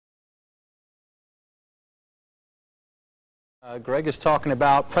Greg is talking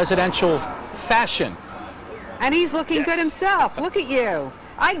about presidential fashion. And he's looking good himself. Look at you.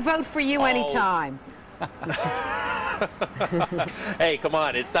 I'd vote for you anytime. Hey, come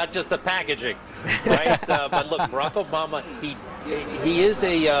on. It's not just the packaging, right? But look, Barack Obama, he is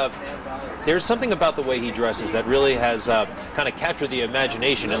a, there's something about the way he dresses that really has kind of captured the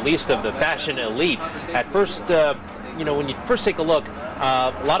imagination, at least of the fashion elite. At first, you know, when you first take a look,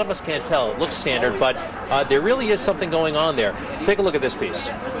 a lot of us can't tell. It looks standard, but there really is something going on there. Take a look at this piece.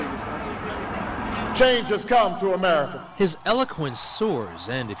 Change has come to America. His eloquence soars,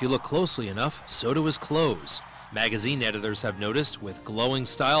 and if you look closely enough, so do his clothes. Magazine editors have noticed with glowing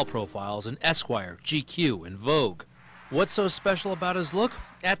style profiles in Esquire, GQ, and Vogue. What's so special about his look?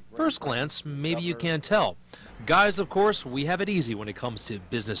 At first glance, maybe you can't tell. Guys, of course, we have it easy when it comes to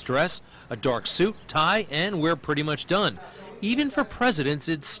business dress, a dark suit, tie, and we're pretty much done. Even for presidents,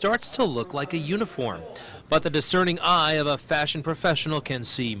 it starts to look like a uniform. But the discerning eye of a fashion professional can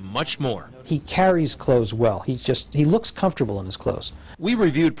see much more. He carries clothes well. He looks comfortable in his clothes. We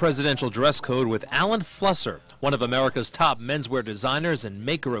reviewed presidential dress code with Alan Flusser, one of America's top menswear designers and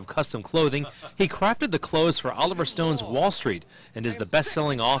maker of custom clothing. He crafted the clothes for Oliver Stone's Wall Street and is the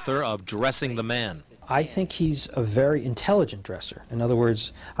best-selling author of Dressing the Man. I think he's a very intelligent dresser. In other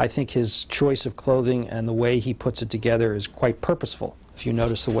words, I think his choice of clothing and the way he puts it together is quite purposeful. If you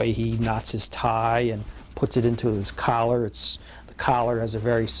notice the way he knots his tie and puts it into his collar, the collar has a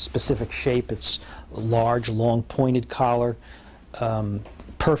very specific shape. It's a large, long, pointed collar,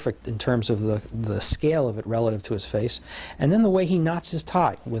 perfect in terms of the scale of it relative to his face. And then the way he knots his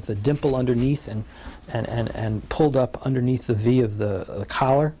tie with a dimple underneath and pulled up underneath the V of the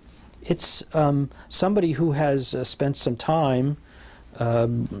collar. It's somebody who has spent some time,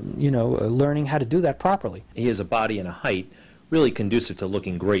 learning how to do that properly. He has a body and a height really conducive to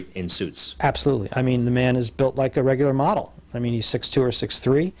looking great in suits. Absolutely. I mean, the man is built like a regular model. I mean, he's 6'2" or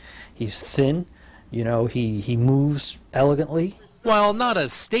 6'3". He's thin. You know, he moves elegantly. While not a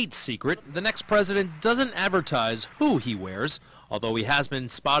state secret, the next president doesn't advertise who he wears. Although he has been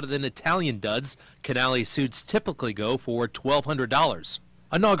spotted in Italian duds, Canali suits typically go for $1,200.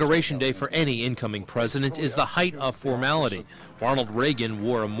 Inauguration day for any incoming president is the height of formality. Ronald Reagan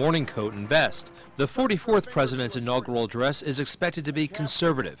wore a morning coat and vest. The 44th president's inaugural dress is expected to be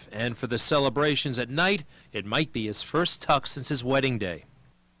conservative, and for the celebrations at night, it might be his first tux since his wedding day.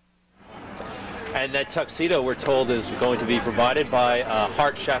 And that tuxedo, we're told, is going to be provided by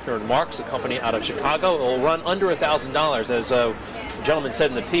Hart, Schaffner & Marks, a company out of Chicago. It will run under $1,000, as the gentleman said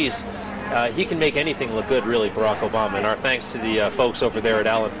in the piece. He can make anything look good, really, Barack Obama, and our thanks to the folks over there at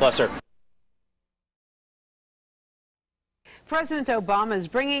Alan Flusser. President Obama is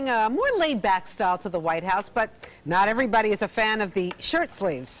bringing a more laid-back style to the White House, but not everybody is a fan of the shirt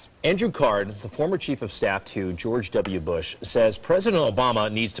sleeves. Andrew Card, the former chief of staff to George W. Bush, says President Obama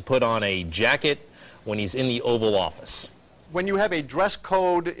needs to put on a jacket when he's in the Oval Office. When you have a dress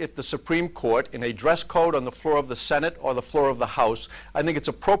code at the Supreme Court and a dress code on the floor of the Senate or the floor of the House, I think it's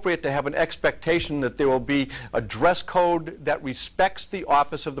appropriate to have an expectation that there will be a dress code that respects the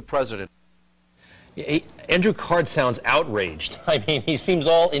office of the president. Andrew Card sounds outraged. I mean, he seems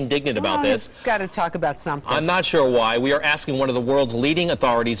all indignant about this. He's got to talk about something. I'm not sure why. We are asking one of the world's leading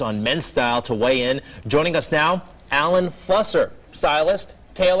authorities on men's style to weigh in. Joining us now, Alan Flusser, stylist,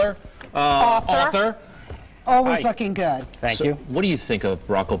 tailor, author. Always looking good. Thank you. What do you think of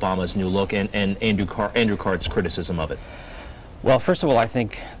Barack Obama's new look and Andrew Card's criticism of it? Well, first of all, I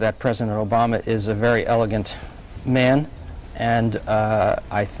think that President Obama is a very elegant man, and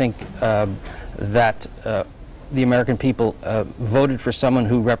I think that the American people voted for someone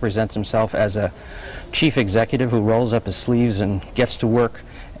who represents himself as a chief executive who rolls up his sleeves and gets to work.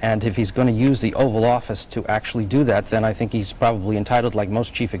 And if he's going to use the Oval Office to actually do that, then I think he's probably entitled, like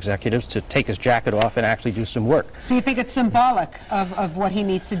most chief executives, to take his jacket off and actually do some work. So you think it's symbolic of what he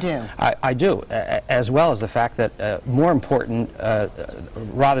needs to do? I do, as well as the fact that more important,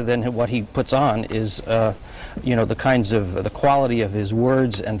 rather than what he puts on, is the kinds of the quality of his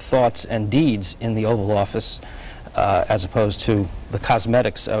words and thoughts and deeds in the Oval Office, as opposed to the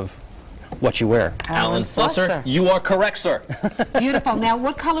cosmetics of what you wear. Alan Flusser, you are correct, sir. Beautiful. Now,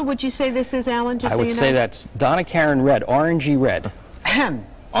 what color would you say this is, Alan? Just I would say that's Donna Karen red, orangey red.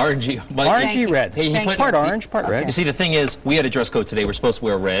 Orangey. Orangey red. Part orange, part red. You see, the thing is, we had a dress code today. We're supposed to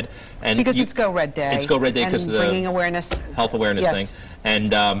wear red. And because it's Go Red Day. It's Go Red Day because of the bringing awareness. Health awareness thing.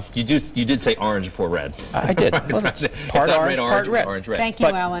 And you did say orange before red. I did. Well, it's part orange, part red. Orange, red. Thank you,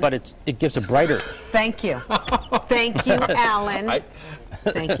 Alan. But it gives a brighter. Thank you. Thank you, Alan.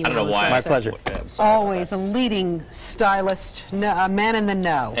 Thank you. I don't know why. My pleasure. Always a leading stylist, a man in the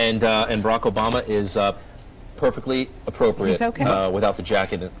know. And Barack Obama is perfectly appropriate He's okay. without the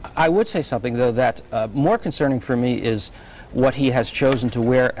jacket. I would say something, though, that more concerning for me is what he has chosen to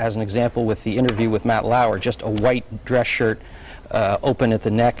wear as an example with the interview with Matt Lauer, just a white dress shirt open at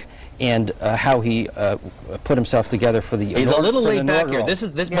the neck, and how he put himself together for the He's a little laid back here. Yeah.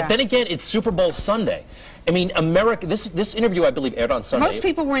 But then again, it's Super Bowl Sunday. I mean, America. This interview, I believe, aired on Sunday. Most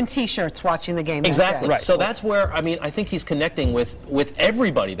people were in T-shirts watching the game. Exactly. Right. So that's where, I mean, I think he's connecting with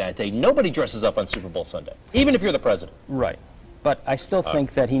everybody that day. Nobody dresses up on Super Bowl Sunday, even if you're the president. Right. But I still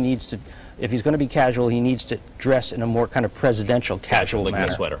think that he needs to, if he's going to be casual, he needs to dress in a more kind of presidential casual Like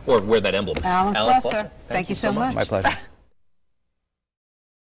manner. a sweater or wear that emblem. Alan Alan Flusser, thank you so much. My pleasure.